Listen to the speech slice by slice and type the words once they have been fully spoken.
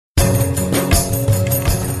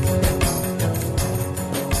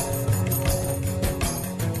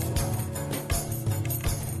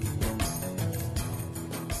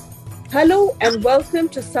Hello and welcome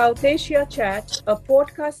to South Asia Chat, a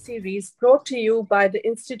podcast series brought to you by the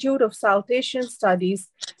Institute of South Asian Studies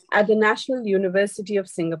at the National University of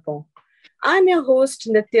Singapore. I'm your host,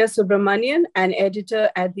 Nithya Subramanian, an editor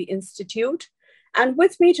at the Institute. And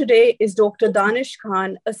with me today is Dr. Danish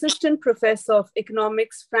Khan, Assistant Professor of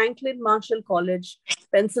Economics, Franklin Marshall College,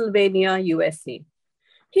 Pennsylvania, USA.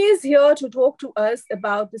 He is here to talk to us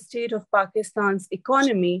about the state of Pakistan's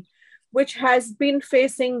economy, which has been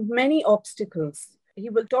facing many obstacles. He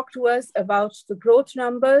will talk to us about the growth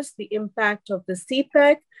numbers, the impact of the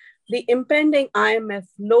CPEC, the impending IMF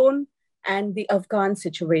loan, and the Afghan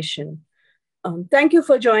situation. Thank you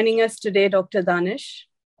for joining us today, Dr. Danish.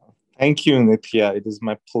 Thank you, Nithya. It is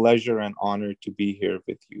my pleasure and honor to be here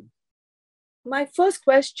with you. My first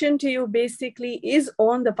question to you basically is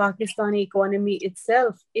on the Pakistani economy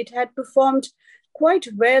itself. It had performed quite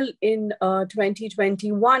well in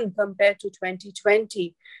 2021 compared to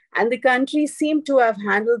 2020. And the country seemed to have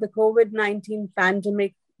handled the COVID-19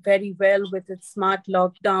 pandemic very well with its smart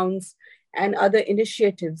lockdowns and other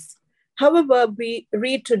initiatives. However, we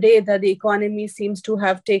read today that the economy seems to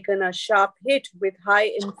have taken a sharp hit with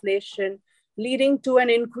high inflation, leading to an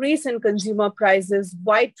increase in consumer prices,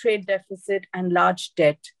 wide trade deficit, and large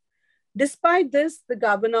debt. Despite this, the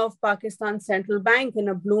governor of Pakistan's central bank, in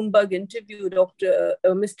a Bloomberg interview,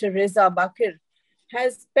 Mr. Reza Bakir,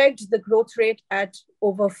 has pegged the growth rate at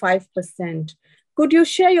over 5%. Could you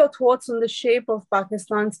share your thoughts on the shape of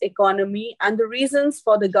Pakistan's economy and the reasons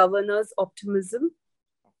for the governor's optimism?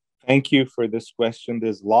 Thank you for this question.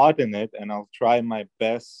 There's a lot in it, and I'll try my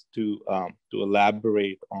best to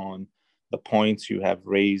elaborate on the points you have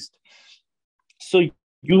raised. So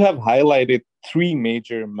you have highlighted three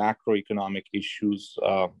major macroeconomic issues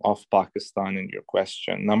of Pakistan in your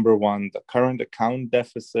question. Number one, the current account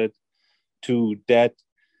deficit, two, debt,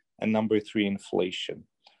 and number three, inflation.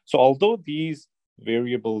 So although these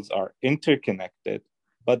variables are interconnected,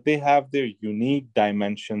 but they have their unique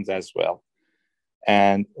dimensions as well.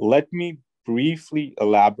 And let me briefly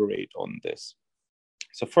elaborate on this.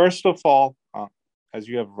 So first of all, as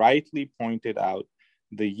you have rightly pointed out,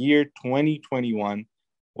 the year 2021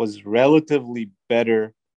 was relatively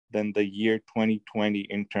better than the year 2020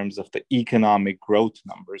 in terms of the economic growth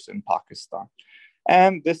numbers in Pakistan.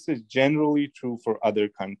 And this is generally true for other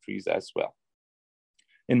countries as well.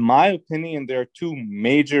 In my opinion, there are two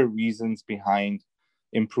major reasons behind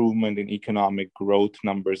improvement in economic growth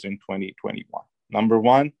numbers in 2021. Number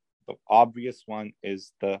one, the obvious one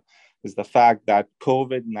is the fact that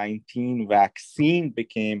COVID-19 vaccine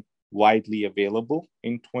became widely available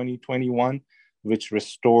in 2021, which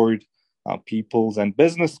restored people's and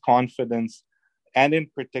business confidence, and in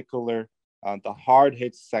particular, the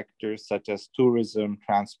hard-hit sectors such as tourism,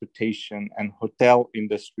 transportation, and hotel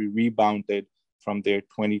industry rebounded from their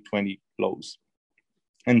 2020 lows.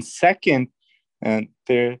 And second,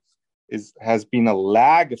 there has been a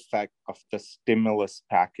lag effect of the stimulus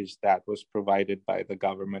package that was provided by the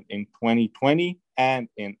government in 2020 and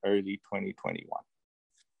in early 2021.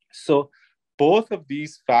 So both of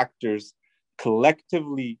these factors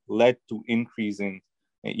collectively led to increasing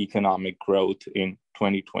economic growth in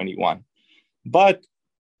 2021. But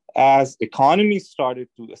as economies started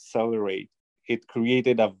to accelerate, it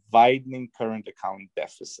created a widening current account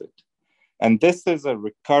deficit. And this is a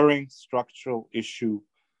recurring structural issue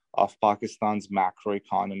of Pakistan's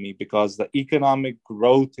macroeconomy because the economic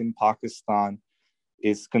growth in Pakistan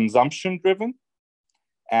is consumption driven,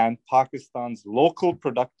 and Pakistan's local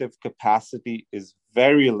productive capacity is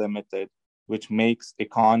very limited, which makes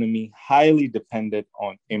economy highly dependent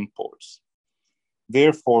on imports.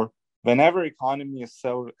 Therefore, whenever economy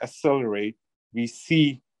accelerate, we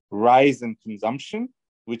see rise in consumption,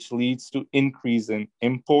 which leads to increase in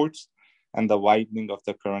imports and the widening of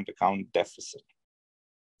the current account deficit.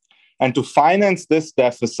 And to finance this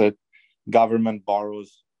deficit, government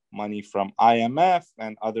borrows money from IMF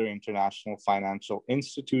and other international financial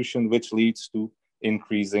institutions, which leads to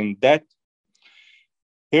increasing debt.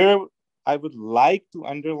 Here, I would like to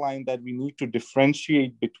underline that we need to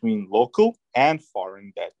differentiate between local and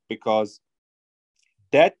foreign debt, because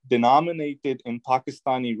debt denominated in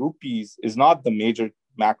Pakistani rupees is not the major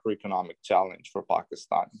macroeconomic challenge for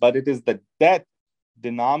Pakistan, but it is the debt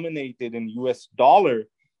denominated in US dollar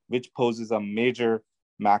which poses a major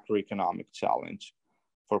macroeconomic challenge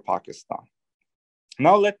for Pakistan.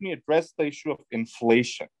 Now, let me address the issue of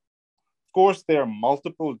inflation. Of course, there are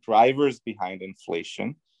multiple drivers behind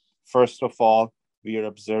inflation. First of all, we are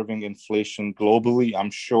observing inflation globally.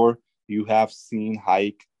 I'm sure you have seen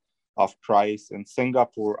hike of price in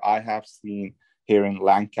Singapore. I have seen here in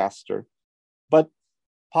Lancaster. But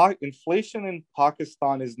inflation in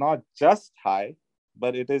Pakistan is not just high,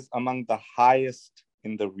 but it is among the highest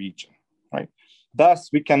in the region, right? Thus,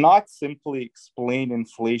 we cannot simply explain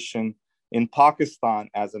inflation in Pakistan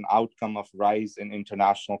as an outcome of rise in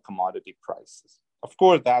international commodity prices. Of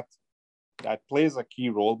course, that plays a key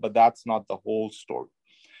role, but that's not the whole story.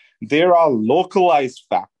 There are localized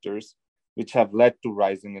factors which have led to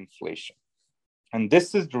rising inflation. And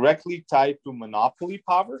this is directly tied to monopoly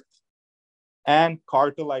power and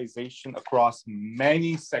cartelization across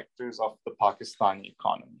many sectors of the Pakistani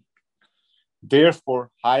economy.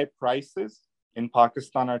 Therefore, high prices in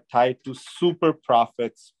Pakistan are tied to super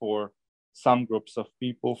profits for some groups of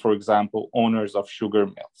people, for example, owners of sugar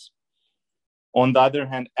mills. On the other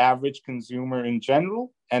hand, average consumer in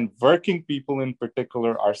general and working people in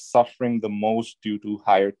particular are suffering the most due to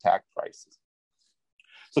higher tax prices.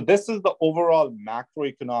 So this is the overall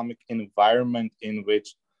macroeconomic environment in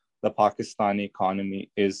which the Pakistani economy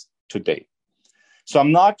is today. So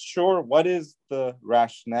I'm not sure what is the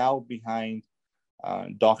rationale behind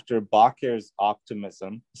Dr. Bakir's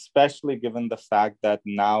optimism, especially given the fact that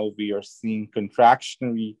now we are seeing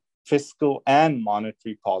contractionary fiscal and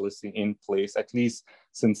monetary policy in place, at least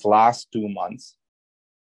since last 2 months.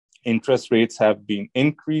 Interest rates have been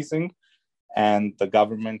increasing and the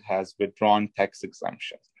government has withdrawn tax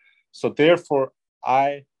exemptions. So therefore,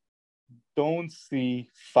 I don't see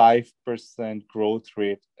 5% growth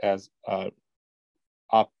rate as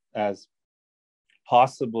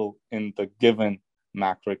possible in the given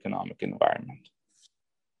macroeconomic environment.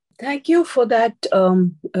 Thank you for that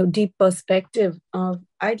deep perspective.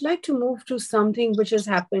 I'd like to move to something which is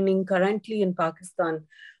happening currently in Pakistan.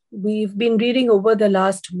 We've been reading over the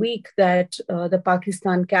last week that the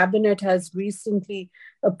Pakistan cabinet has recently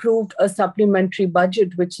approved a supplementary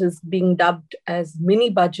budget, which is being dubbed as mini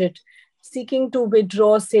budget, seeking to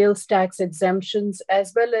withdraw sales tax exemptions,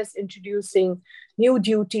 as well as introducing new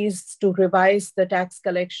duties to revise the tax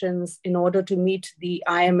collections in order to meet the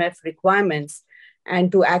IMF requirements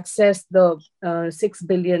and to access the 6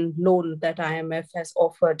 billion loan that IMF has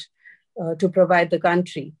offered to provide the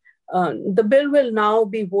country. The bill will now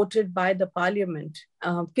be voted by the parliament.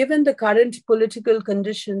 Given the current political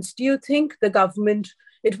conditions, do you think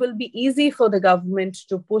it will be easy for the government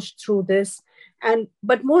to push through this?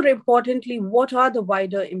 But more importantly, what are the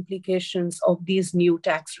wider implications of these new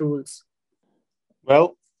tax rules?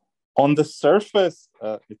 Well, on the surface,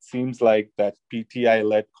 it seems like that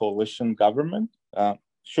PTI-led coalition government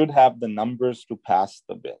should have the numbers to pass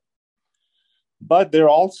the bill. But there are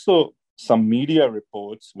also some media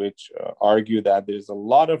reports which argue that there's a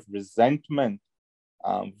lot of resentment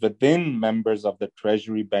within members of the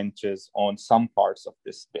Treasury benches on some parts of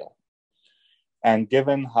this bill. And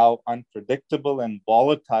given how unpredictable and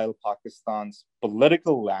volatile Pakistan's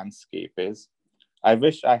political landscape is, I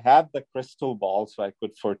wish I had the crystal ball so I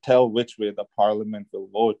could foretell which way the parliament will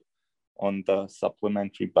vote on the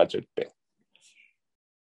supplementary budget bill.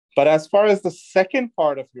 But as far as the second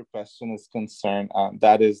part of your question is concerned,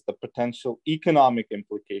 that is the potential economic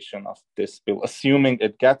implication of this bill, assuming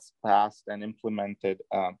it gets passed and implemented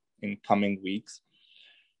in coming weeks,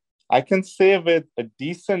 I can say with a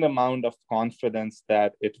decent amount of confidence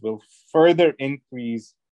that it will further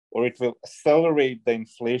increase or it will accelerate the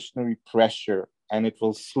inflationary pressure and it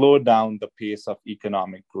will slow down the pace of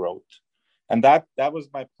economic growth. And that was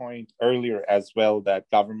my point earlier as well, that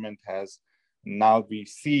government has now we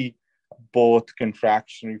see both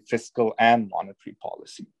contractionary fiscal and monetary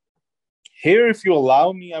policy. Here, if you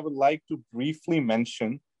allow me, I would like to briefly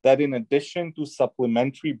mention that in addition to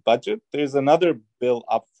supplementary budget, there's another bill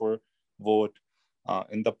up for vote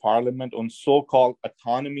in the parliament on so-called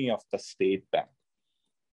autonomy of the state bank.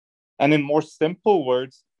 And in more simple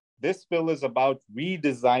words, this bill is about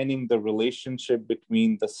redesigning the relationship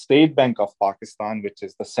between the State Bank of Pakistan, which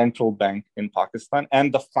is the central bank in Pakistan,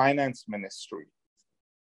 and the finance ministry.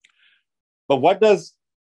 But what does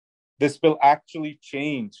this bill actually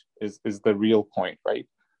change is the real point, right?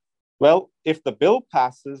 Well, if the bill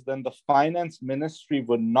passes, then the finance ministry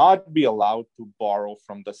would not be allowed to borrow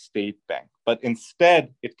from the state bank, but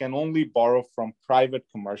instead it can only borrow from private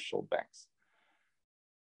commercial banks.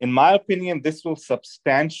 In my opinion, this will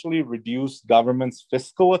substantially reduce government's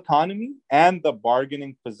fiscal autonomy and the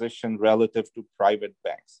bargaining position relative to private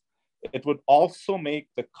banks. It would also make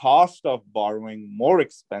the cost of borrowing more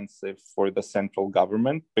expensive for the central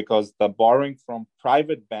government because the borrowing from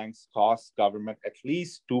private banks costs government at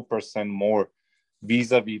least 2% more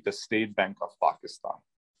vis-a-vis the State Bank of Pakistan.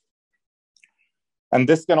 And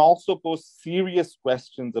this can also pose serious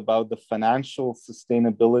questions about the financial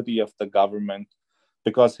sustainability of the government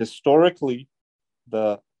because historically,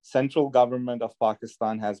 the central government of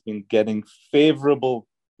Pakistan has been getting favorable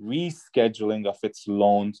rescheduling of its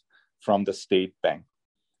loans from the state bank.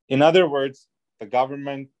 In other words, the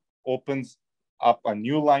government opens up a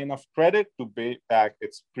new line of credit to pay back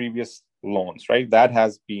its previous loans, right? That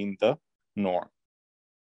has been the norm.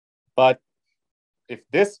 But if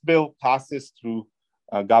this bill passes through,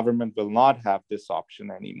 government will not have this option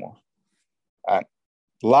anymore.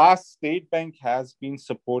 Last, State Bank has been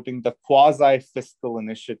supporting the quasi-fiscal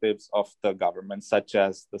initiatives of the government, such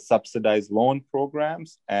as the subsidized loan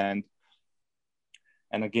programs. And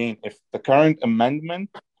again, if the current amendment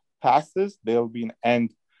passes, there'll be an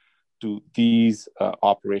end to these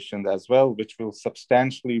operations as well, which will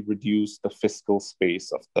substantially reduce the fiscal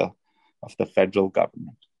space of the federal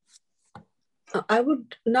government. I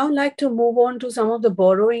would now like to move on to some of the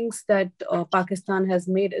borrowings that Pakistan has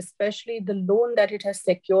made, especially the loan that it has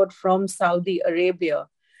secured from Saudi Arabia.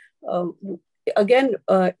 Again,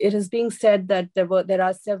 it is being said that there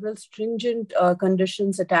are several stringent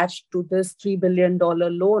conditions attached to this $3 billion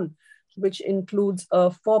loan, which includes a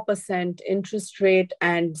 4% interest rate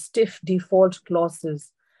and stiff default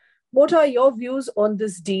clauses. What are your views on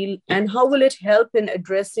this deal, and how will it help in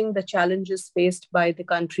addressing the challenges faced by the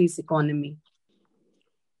country's economy?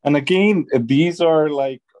 And again, these are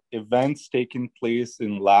like events taking place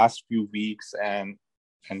in last few weeks, and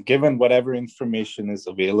given whatever information is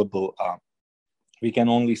available, we can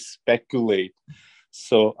only speculate.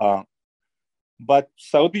 So, but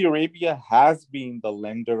Saudi Arabia has been the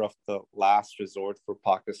lender of the last resort for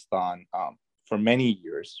Pakistan for many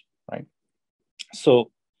years, right? So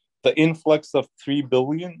the influx of $3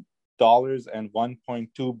 billion and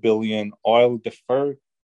 $1.2 billion oil deferred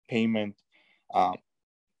payment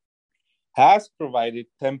has provided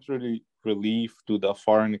temporary relief to the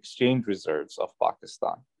foreign exchange reserves of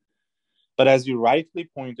Pakistan. But as you rightly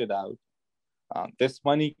pointed out, this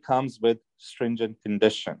money comes with stringent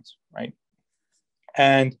conditions, right?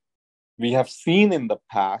 And we have seen in the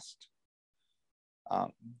past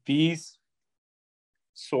these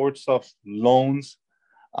sorts of loans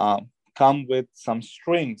come with some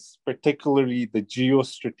strings, particularly the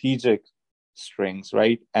geostrategic strings,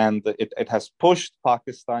 right? And it has pushed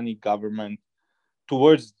Pakistani government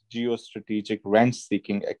towards geostrategic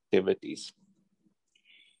rent-seeking activities.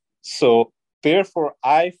 So therefore,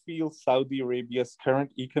 I feel Saudi Arabia's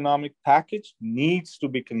current economic package needs to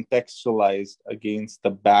be contextualized against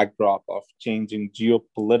the backdrop of changing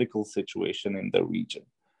geopolitical situation in the region.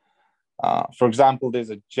 For example,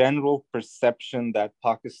 there's a general perception that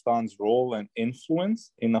Pakistan's role and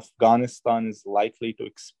influence in Afghanistan is likely to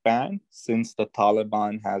expand since the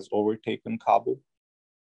Taliban has overtaken Kabul.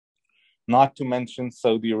 Not to mention,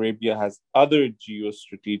 Saudi Arabia has other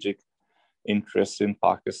geostrategic interests in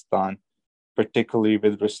Pakistan, particularly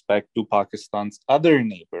with respect to Pakistan's other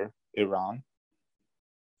neighbor, Iran.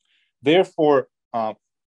 Therefore,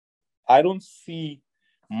 I don't see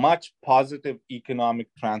much positive economic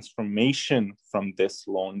transformation from this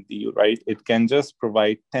loan deal, right? It can just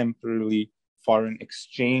provide temporarily foreign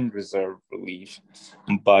exchange reserve relief.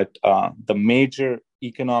 But the major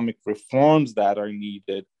economic reforms that are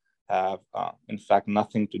needed have, in fact,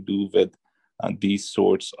 nothing to do with these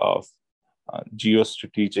sorts of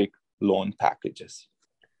geostrategic loan packages.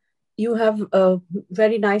 You have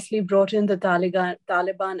very nicely brought in the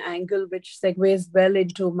Taliban angle, which segues well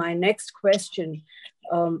into my next question.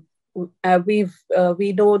 We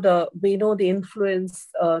know the influence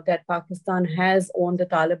that Pakistan has on the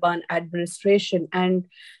Taliban administration, and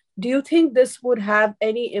do you think this would have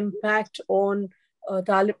any impact on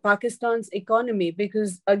Pakistan's economy?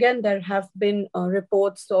 Because again, there have been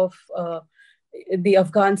reports of the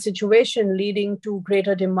Afghan situation leading to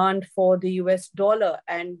greater demand for the US dollar,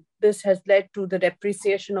 and this has led to the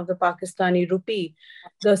depreciation of the Pakistani rupee.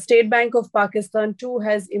 The State Bank of Pakistan too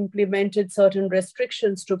has implemented certain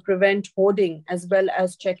restrictions to prevent hoarding as well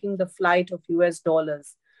as checking the flight of US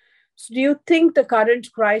dollars. So do you think the current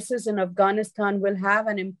crisis in Afghanistan will have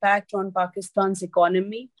an impact on Pakistan's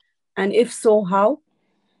economy? And if so, how?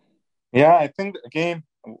 Yeah, I think, again,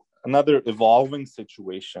 another evolving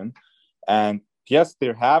situation. And yes,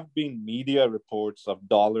 there have been media reports of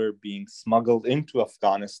dollar being smuggled into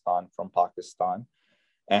Afghanistan from Pakistan.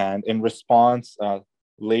 And in response,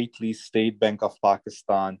 lately, State Bank of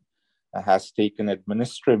Pakistan has taken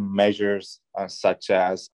administrative measures such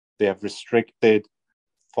as they have restricted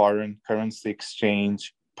foreign currency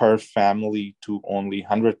exchange per family to only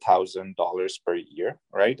 $100,000 per year,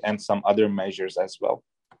 right? And some other measures as well.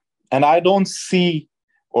 And I don't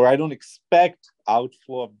expect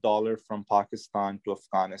outflow of dollar from Pakistan to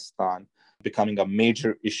Afghanistan becoming a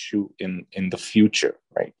major issue in the future,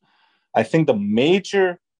 right? I think the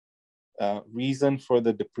major reason for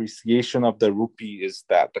the depreciation of the rupee is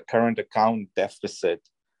that the current account deficit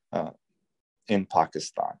in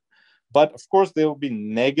Pakistan. But of course, there will be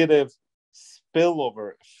negative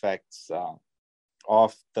spillover effects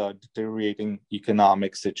of the deteriorating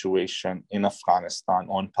economic situation in Afghanistan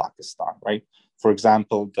on Pakistan, right? For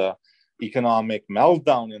example, the economic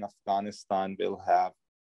meltdown in Afghanistan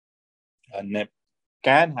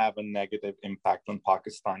can have a negative impact on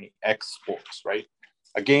Pakistani exports, right?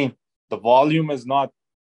 Again, the volume is not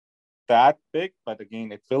that big, but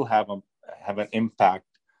again, it will have an impact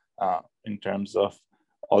in terms of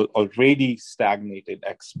already stagnated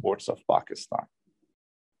exports of Pakistan.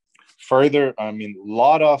 Further, a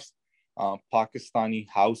lot of Pakistani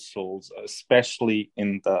households, especially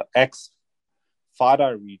in the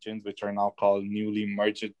ex-FATA regions, which are now called newly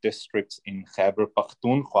merged districts in Khyber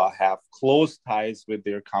Pakhtunkhwa, have close ties with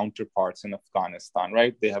their counterparts in Afghanistan,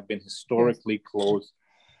 right? They have been historically close.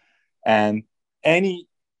 And any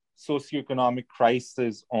socioeconomic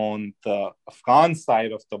crisis on the Afghan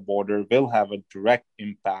side of the border will have a direct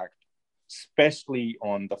impact, especially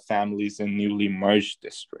on the families in newly merged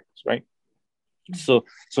districts, right? So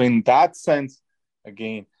in that sense,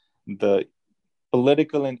 again, the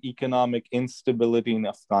political and economic instability in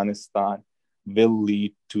Afghanistan will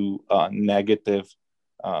lead to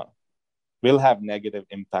will have negative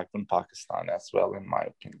impact on Pakistan as well, in my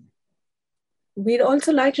opinion. We'd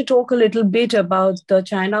also like to talk a little bit about the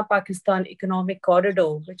China-Pakistan Economic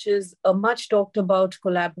Corridor, which is a much talked about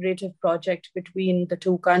collaborative project between the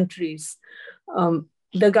two countries.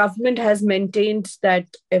 The government has maintained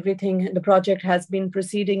that the project has been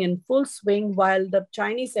proceeding in full swing, while the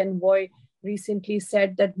Chinese envoy recently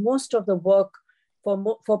said that most of the work for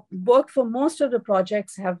most of the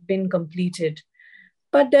projects have been completed.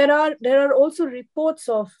 But there are also reports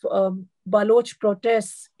of Baloch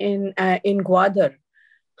protests in Gwadar.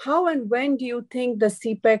 How and when do you think the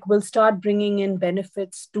CPEC will start bringing in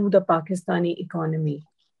benefits to the Pakistani economy?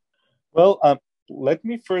 Well, let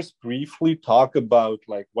me first briefly talk about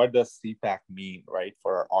what does CPEC mean, right,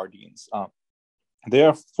 for our audience. There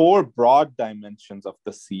are four broad dimensions of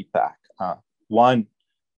the CPEC. One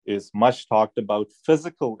is much talked about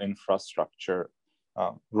physical infrastructure,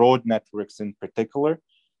 road networks in particular.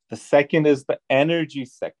 The second is the energy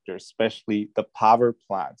sector, especially the power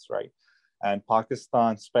plants, right? And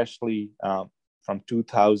Pakistan, especially from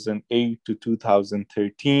 2008 to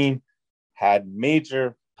 2013, had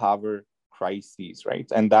major power crises, right?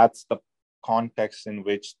 And that's the context in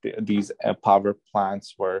which these power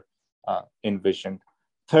plants were envisioned.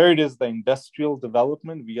 Third is the industrial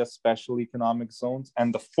development via special economic zones.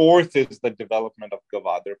 And the fourth is the development of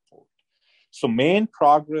Gwadar Port. So main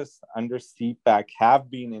progress under CPEC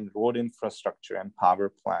have been in road infrastructure and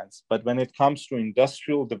power plants. But when it comes to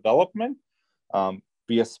industrial development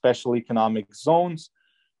via special economic zones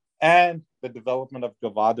and the development of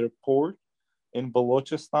Gwadar Port in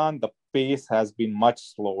Balochistan, the pace has been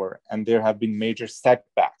much slower and there have been major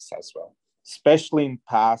setbacks as well. Especially in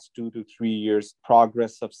past 2 to 3 years,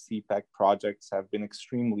 progress of CPEC projects have been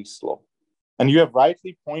extremely slow. And you have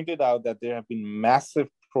rightly pointed out that there have been massive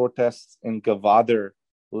protests in Gwadar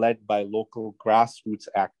led by local grassroots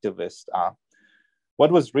activists.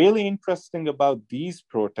 What was really interesting about these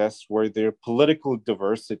protests were their political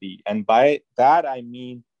diversity. And by that, I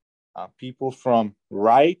mean people from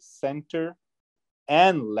right, center,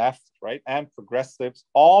 and left, right, and progressives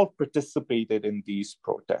all participated in these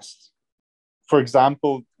protests. For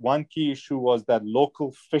example, one key issue was that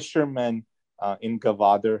local fishermen in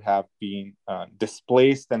Gwadar have been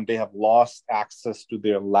displaced and they have lost access to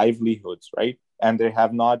their livelihoods, right? And there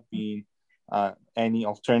have not been any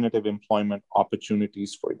alternative employment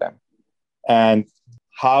opportunities for them. And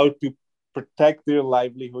how to protect their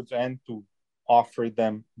livelihoods and to offer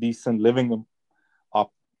them decent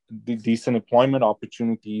employment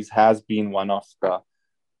opportunities has been one of the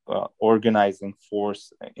organizing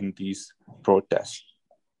force in these protests.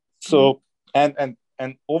 So, and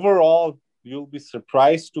overall, you'll be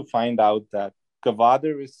surprised to find out that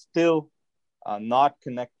Gwadar is still not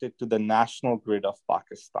connected to the national grid of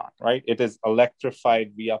Pakistan, right? It is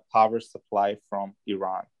electrified via power supply from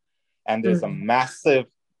Iran. And there's a massive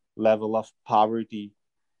level of poverty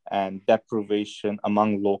and deprivation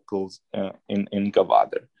among locals in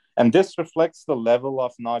Gwadar. And this reflects the level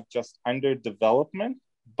of not just underdevelopment,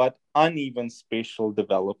 but uneven spatial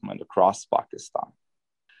development across Pakistan.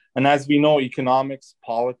 And as we know, economics,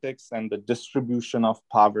 politics, and the distribution of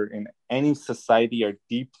power in any society are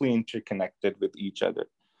deeply interconnected with each other.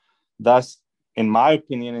 Thus, in my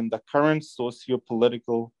opinion, in the current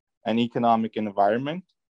socio-political and economic environment,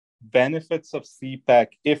 benefits of CPEC,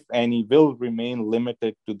 if any, will remain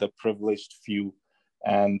limited to the privileged few,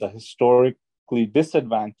 and the historically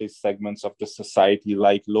disadvantaged segments of the society,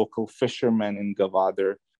 like local fishermen in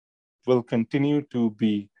Gavadir, will continue to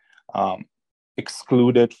be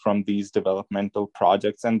excluded from these developmental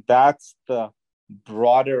projects. And that's the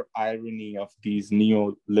broader irony of these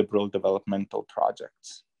neoliberal developmental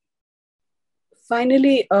projects.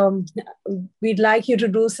 Finally, we'd like you to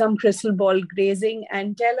do some crystal ball grazing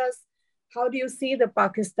and tell us, how do you see the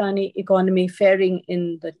Pakistani economy faring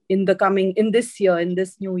in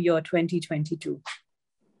this new year, 2022?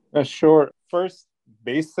 Sure. First,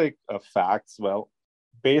 basic facts. Well,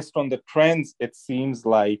 based on the trends, it seems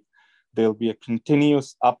like there'll be a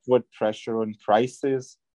continuous upward pressure on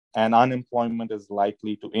prices, and unemployment is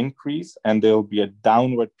likely to increase, and there'll be a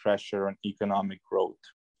downward pressure on economic growth.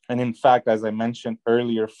 And in fact, as I mentioned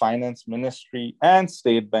earlier, Finance Ministry and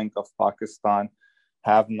State Bank of Pakistan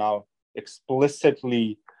have now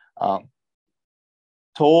explicitly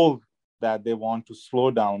told that they want to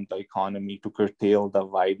slow down the economy to curtail the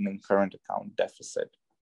widening current account deficit.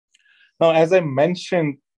 Now, as I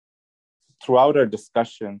mentioned throughout our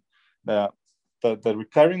discussion, the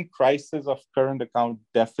recurring crisis of current account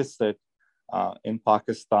deficit in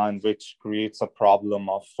Pakistan, which creates a problem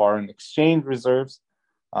of foreign exchange reserves,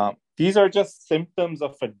 these are just symptoms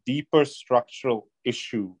of a deeper structural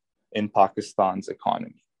issue in Pakistan's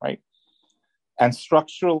economy, right? And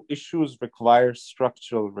structural issues require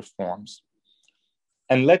structural reforms.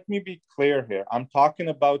 And let me be clear here, I'm talking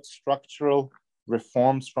about structural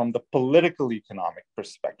reforms from the political economic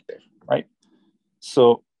perspective, right?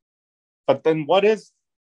 So, but then what is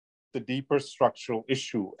the deeper structural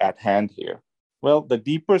issue at hand here? Well, the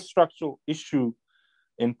deeper structural issue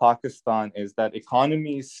in Pakistan is that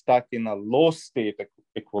economy is stuck in a low state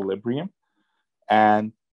equilibrium.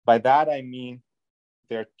 And by that, I mean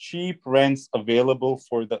there are cheap rents available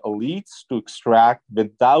for the elites to extract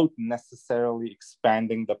without necessarily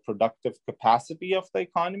expanding the productive capacity of the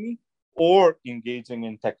economy or engaging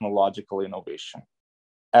in technological innovation.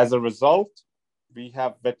 As a result, we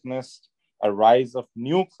have witnessed a rise of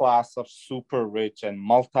new class of super rich and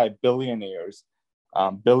multi-billionaires,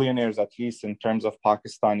 billionaires at least in terms of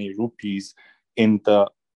Pakistani rupees, in the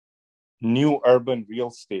new urban real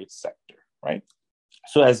estate sector, right?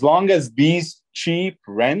 So as long as these cheap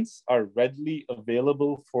rents are readily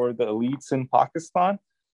available for the elites in Pakistan,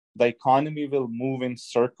 the economy will move in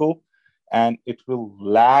circle and it will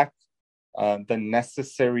lack the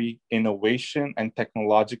necessary innovation and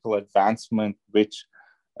technological advancement, which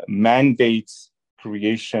mandates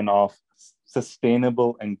creation of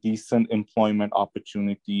sustainable and decent employment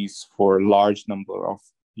opportunities for a large number of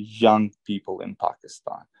young people in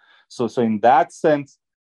Pakistan. So in that sense,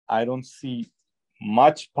 I don't see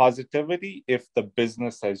much positivity if the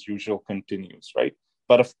business as usual continues, right?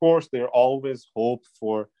 But of course, there always hope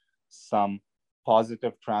for some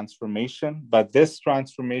positive transformation. But this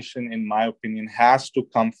transformation, in my opinion, has to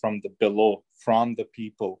come from the below, from the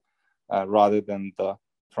people, rather than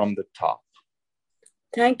from the top.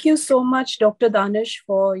 Thank you so much, Dr. Danish,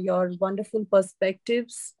 for your wonderful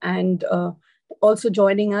perspectives and also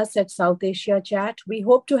joining us at South Asia Chat. We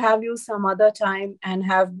hope to have you some other time and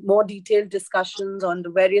have more detailed discussions on the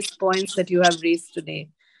various points that you have raised today.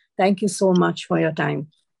 Thank you so much for your time.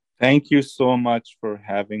 Thank you so much for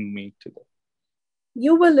having me today.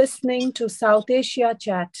 You were listening to South Asia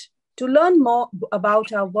Chat. To learn more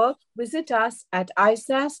about our work, visit us at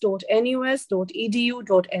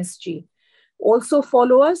isas.nus.edu.sg. Also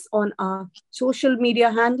follow us on our social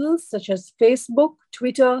media handles such as Facebook,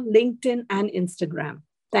 Twitter, LinkedIn, and Instagram.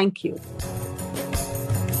 Thank you.